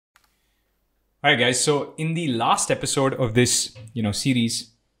All right, guys. So in the last episode of this,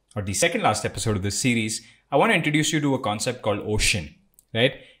 series, or the second last episode of this series, I want to introduce you to a concept called ocean,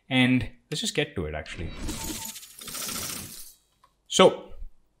 right? And let's just get to it, actually. So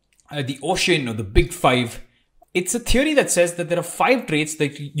the ocean, or the big five, it's a theory that says that there are 5 traits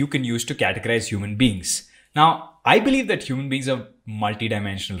that you can use to categorize human beings. Now, I believe that human beings are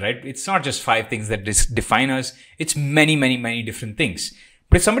multidimensional, right? It's not just 5 things that define us. It's many, many, many different things.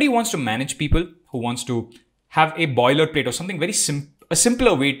 But if somebody wants to manage people, who wants to have a boilerplate or something very a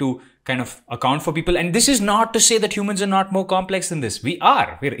simpler way to kind of account for people, and this is not to say that humans are not more complex than this. We're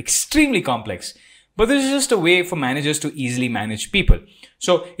extremely complex. But this is just a way for managers to easily manage people.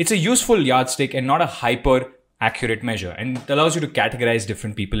 So it's a useful yardstick and not a hyper accurate measure, and it allows you to categorize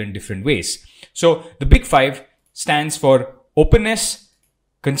different people in different ways. So the big 5 stands for openness,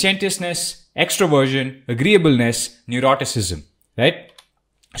 conscientiousness, extroversion, agreeableness, neuroticism, right?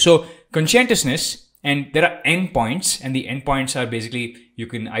 So conscientiousness, and there are endpoints, and the endpoints are basically, you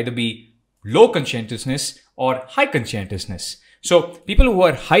can either be low conscientiousness or high conscientiousness. So people who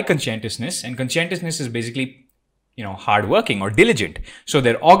are high conscientiousness, and conscientiousness is basically, hardworking or diligent. So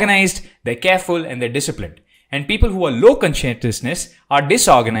they're organized, they're careful, and they're disciplined. And people who are low conscientiousness are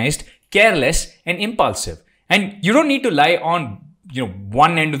disorganized, careless, and impulsive. And you don't need to lie on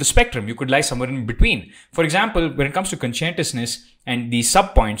one end of the spectrum. You could lie somewhere in between. For example, when it comes to conscientiousness and the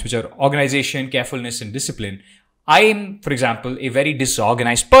subpoints, which are organization, carefulness, and discipline, I am, for example, a very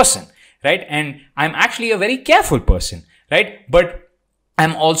disorganized person, right? And I'm actually a very careful person, right? But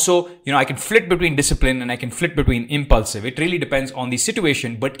I'm also, I can flit between discipline and I can flit between impulsive. It really depends on the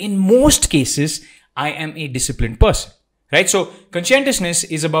situation. But in most cases, I am a disciplined person, right? So conscientiousness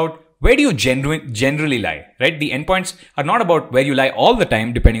is about where do you generally lie, right? The endpoints are not about where you lie all the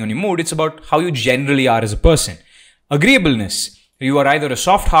time, depending on your mood. It's about how you generally are as a person. Agreeableness, you are either a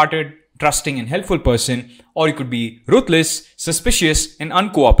soft-hearted, trusting, and helpful person, or you could be ruthless, suspicious, and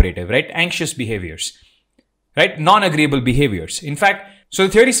uncooperative, right? Anxious behaviors, right? Non-agreeable behaviors. In fact, so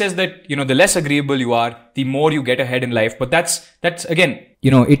the theory says that, the less agreeable you are, the more you get ahead in life. But that's again,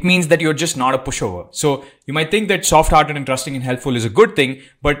 it means that you're just not a pushover. So you might think that soft-hearted and trusting and helpful is a good thing.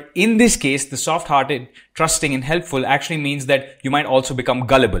 But in this case, the soft-hearted, trusting, and helpful actually means that you might also become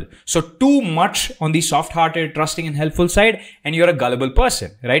gullible. So too much on the soft-hearted, trusting, and helpful side, and you're a gullible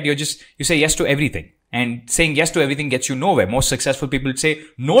person, right? You say yes to everything. And saying yes to everything gets you nowhere. Most successful people say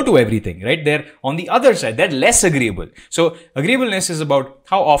no to everything, right? They're on the other side. They're less agreeable. So agreeableness is about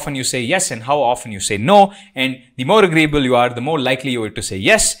how often you say yes and how often you say no. And the more agreeable you are, the more likely you are to say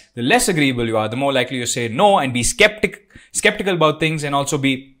yes. The less agreeable you are, the more likely you say no, and be skeptical about things, and also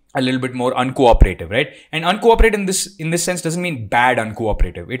be a little bit more uncooperative, right? And uncooperative in this sense doesn't mean bad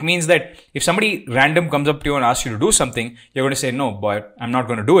uncooperative. It means that if somebody random comes up to you and asks you to do something, you're going to say, no, boy, I'm not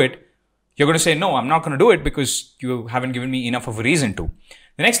going to do it. You're going to say, no, I'm not going to do it because you haven't given me enough of a reason to.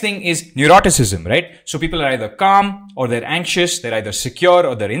 The next thing is neuroticism, right? So people are either calm or they're anxious. They're either secure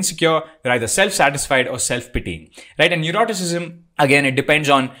or they're insecure. They're either self-satisfied or self-pitying, right? And neuroticism, again, it depends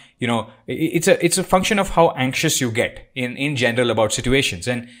on, it's a function of how anxious you get in general about situations.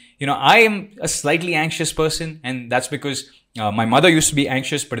 And, I am a slightly anxious person, and that's because my mother used to be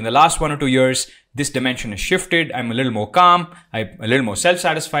anxious, but in the last 1 or 2 years, this dimension has shifted. I'm a little more calm. I'm a little more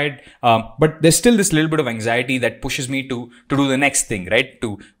self-satisfied. But there's still this little bit of anxiety that pushes me to do the next thing, right?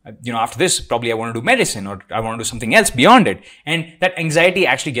 After this, probably I want to do medicine, or I want to do something else beyond it. And that anxiety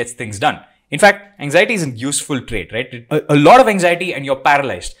actually gets things done. In fact, anxiety is a useful trait, right? A lot of anxiety and you're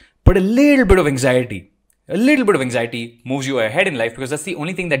paralyzed, but a little bit of anxiety moves you ahead in life, because that's the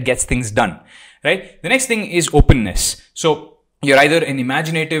only thing that gets things done, right? The next thing is openness. So you're either an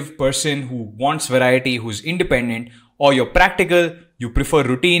imaginative person who wants variety, who's independent, or you're practical, you prefer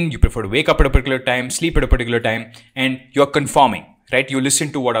routine, you prefer to wake up at a particular time, sleep at a particular time, and you're conforming, right? You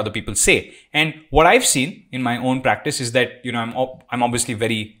listen to what other people say. And what I've seen in my own practice is that, I'm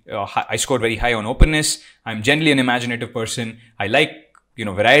obviously I scored very high on openness. I'm generally an imaginative person. I like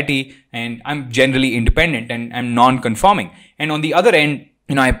variety, and I'm generally independent, and I'm non-conforming. And on the other end,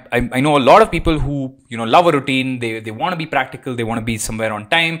 I know a lot of people who, love a routine. They want to be practical. They want to be somewhere on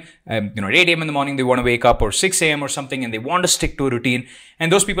time. At 8 a.m. in the morning, they want to wake up, or 6 a.m. or something, and they want to stick to a routine.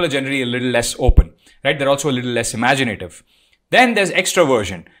 And those people are generally a little less open, right? They're also a little less imaginative. Then there's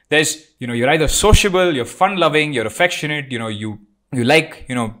extroversion. There's, you're either sociable, you're fun-loving, you're affectionate, you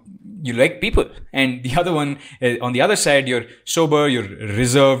like people. And the other one, on the other side, you're sober, you're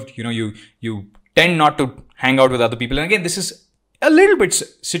reserved, you tend not to hang out with other people. And again, this is a little bit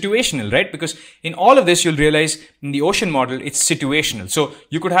situational, right? Because in all of this, you'll realize in the ocean model, it's situational. So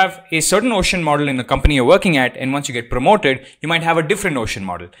you could have a certain ocean model in the company you're working at, and once you get promoted, you might have a different ocean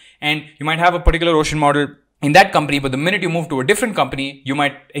model. And you might have a particular ocean model in that company, but the minute you move to a different company, you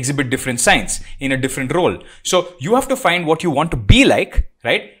might exhibit different signs in a different role. So you have to find what you want to be like,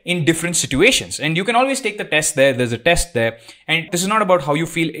 right, in different situations. And you can always take the test there. There's a test there. And this is not about how you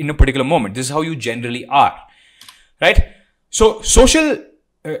feel in a particular moment. This is how you generally are, right? So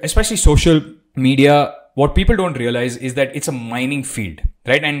especially social media, what people don't realize is that it's a mining field,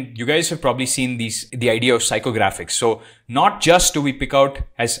 right? And you guys have probably seen the idea of psychographics. So not just do we pick out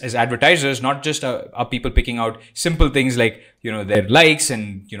as advertisers, not just are people picking out simple things like, their likes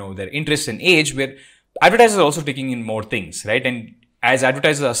and, their interests and age, where advertisers are also taking in more things, right? And as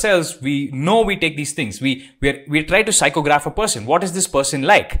advertisers ourselves, we know we take these things. We try to psychograph a person. What is this person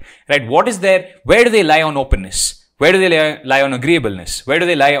like, right? Where do they lie on openness? Where do they lie on agreeableness? Where do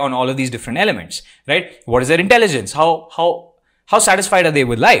they lie on all of these different elements, right? What is their intelligence? How satisfied are they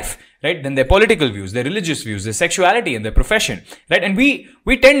with life, right? Then their political views, their religious views, their sexuality and their profession, right? And we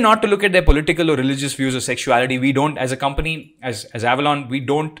tend not to look at their political or religious views or sexuality. We don't, as a company, as Avalon, we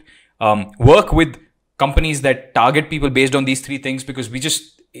don't work with companies that target people based on these three things, because we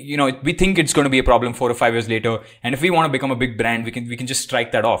just, we think it's going to be a problem 4 or 5 years later. And if we want to become a big brand, we can just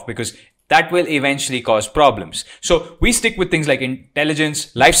strike that off, because that will eventually cause problems. So we stick with things like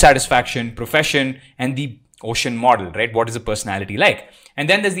intelligence, life satisfaction, profession, and the ocean model, right? What is the personality like? And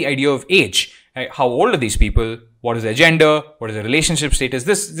then there's the idea of age. Right? How old are these people? What is their gender? What is their relationship status?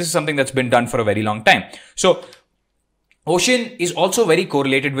 This is something that's been done for a very long time. So ocean is also very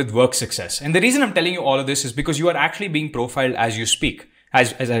correlated with work success. And the reason I'm telling you all of this is because you are actually being profiled as you speak.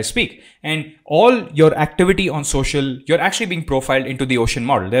 As I speak, and all your activity on social, you're actually being profiled into the ocean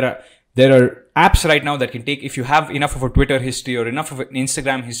model. There are apps right now that can take, if you have enough of a Twitter history or enough of an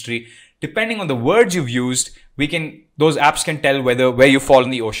Instagram history, depending on the words you've used, those apps can tell where you fall in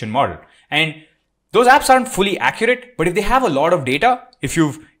the ocean model. And those apps aren't fully accurate, but if they have a lot of data,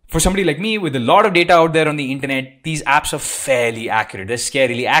 for somebody like me with a lot of data out there on the internet, these apps are fairly accurate. They're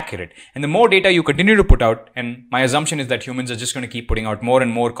scarily accurate. And the more data you continue to put out, and my assumption is that humans are just going to keep putting out more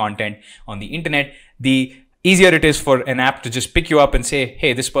and more content on the internet, the easier it is for an app to just pick you up and say,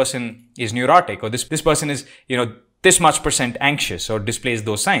 hey, this person is neurotic, or this person is, this much % anxious, or displays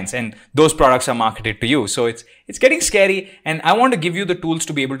those signs, and those products are marketed to you. So it's getting scary, and I want to give you the tools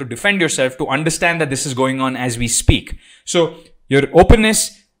to be able to defend yourself, to understand that this is going on as we speak. So your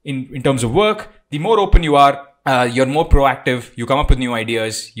openness in terms of work, the more open you are, you're more proactive, you come up with new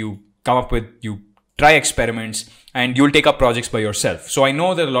ideas, you try experiments, and you'll take up projects by yourself. So I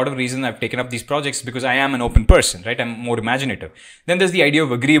know that a lot of reasons I've taken up these projects because I am an open person, right? I'm more imaginative. Then there's the idea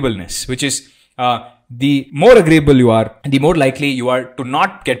of agreeableness, which is the more agreeable you are, the more likely you are to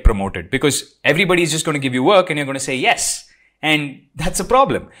not get promoted, because everybody is just going to give you work and you're going to say yes. And that's a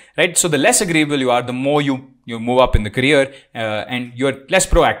problem, right? So the less agreeable you are, the more you move up in the career, and you're less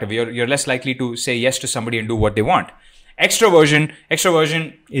proactive. You're less likely to say yes to somebody and do what they want. Extroversion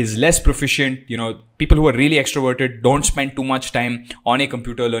is less proficient. People who are really extroverted don't spend too much time on a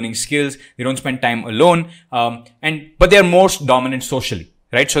computer learning skills. They don't spend time alone. But they're most dominant socially,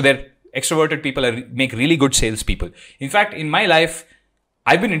 right? So extroverted people make really good salespeople. In fact, in my life,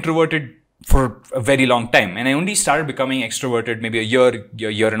 I've been introverted for a very long time, and I only started becoming extroverted maybe a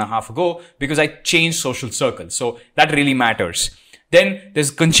year and a half ago, because I changed social circles. So that really matters. Then there's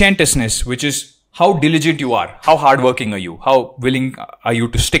conscientiousness, which is how diligent you are, how hardworking are you, how willing are you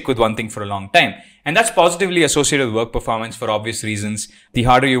to stick with one thing for a long time. And that's positively associated with work performance for obvious reasons. The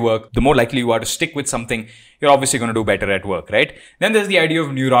harder you work, the more likely you are to stick with something. You're obviously going to do better at work, right? Then there's the idea of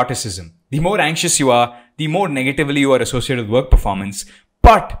neuroticism. The more anxious you are, the more negatively you are associated with work performance.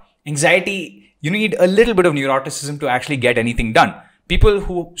 But anxiety, you need a little bit of neuroticism to actually get anything done. People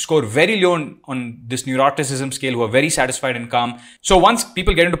who score very low on this neuroticism scale, who are very satisfied and calm. So once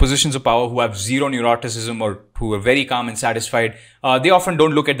people get into positions of power who have zero neuroticism, or who are very calm and satisfied, they often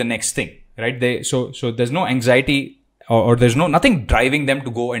don't look at the next thing, right? So there's no anxiety, or there's nothing driving them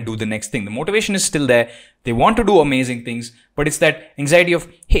to go and do the next thing. The motivation is still there. They want to do amazing things, but it's that anxiety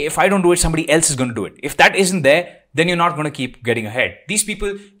of, hey, if I don't do it, somebody else is going to do it. If that isn't there, then you're not going to keep getting ahead. These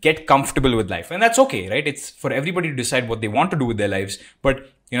people get comfortable with life, and that's okay, right? It's for everybody to decide what they want to do with their lives. But,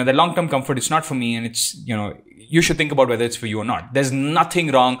 the long-term comfort, it's not for me, and it's, you should think about whether it's for you or not. There's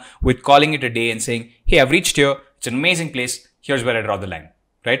nothing wrong with calling it a day and saying, hey, I've reached here. It's an amazing place. Here's where I draw the line,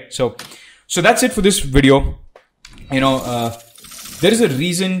 right? So that's it for this video. There is a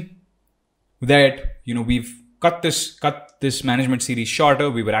reason that, we've cut this management series shorter.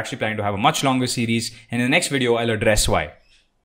 We were actually planning to have a much longer series, and in the next video, I'll address why.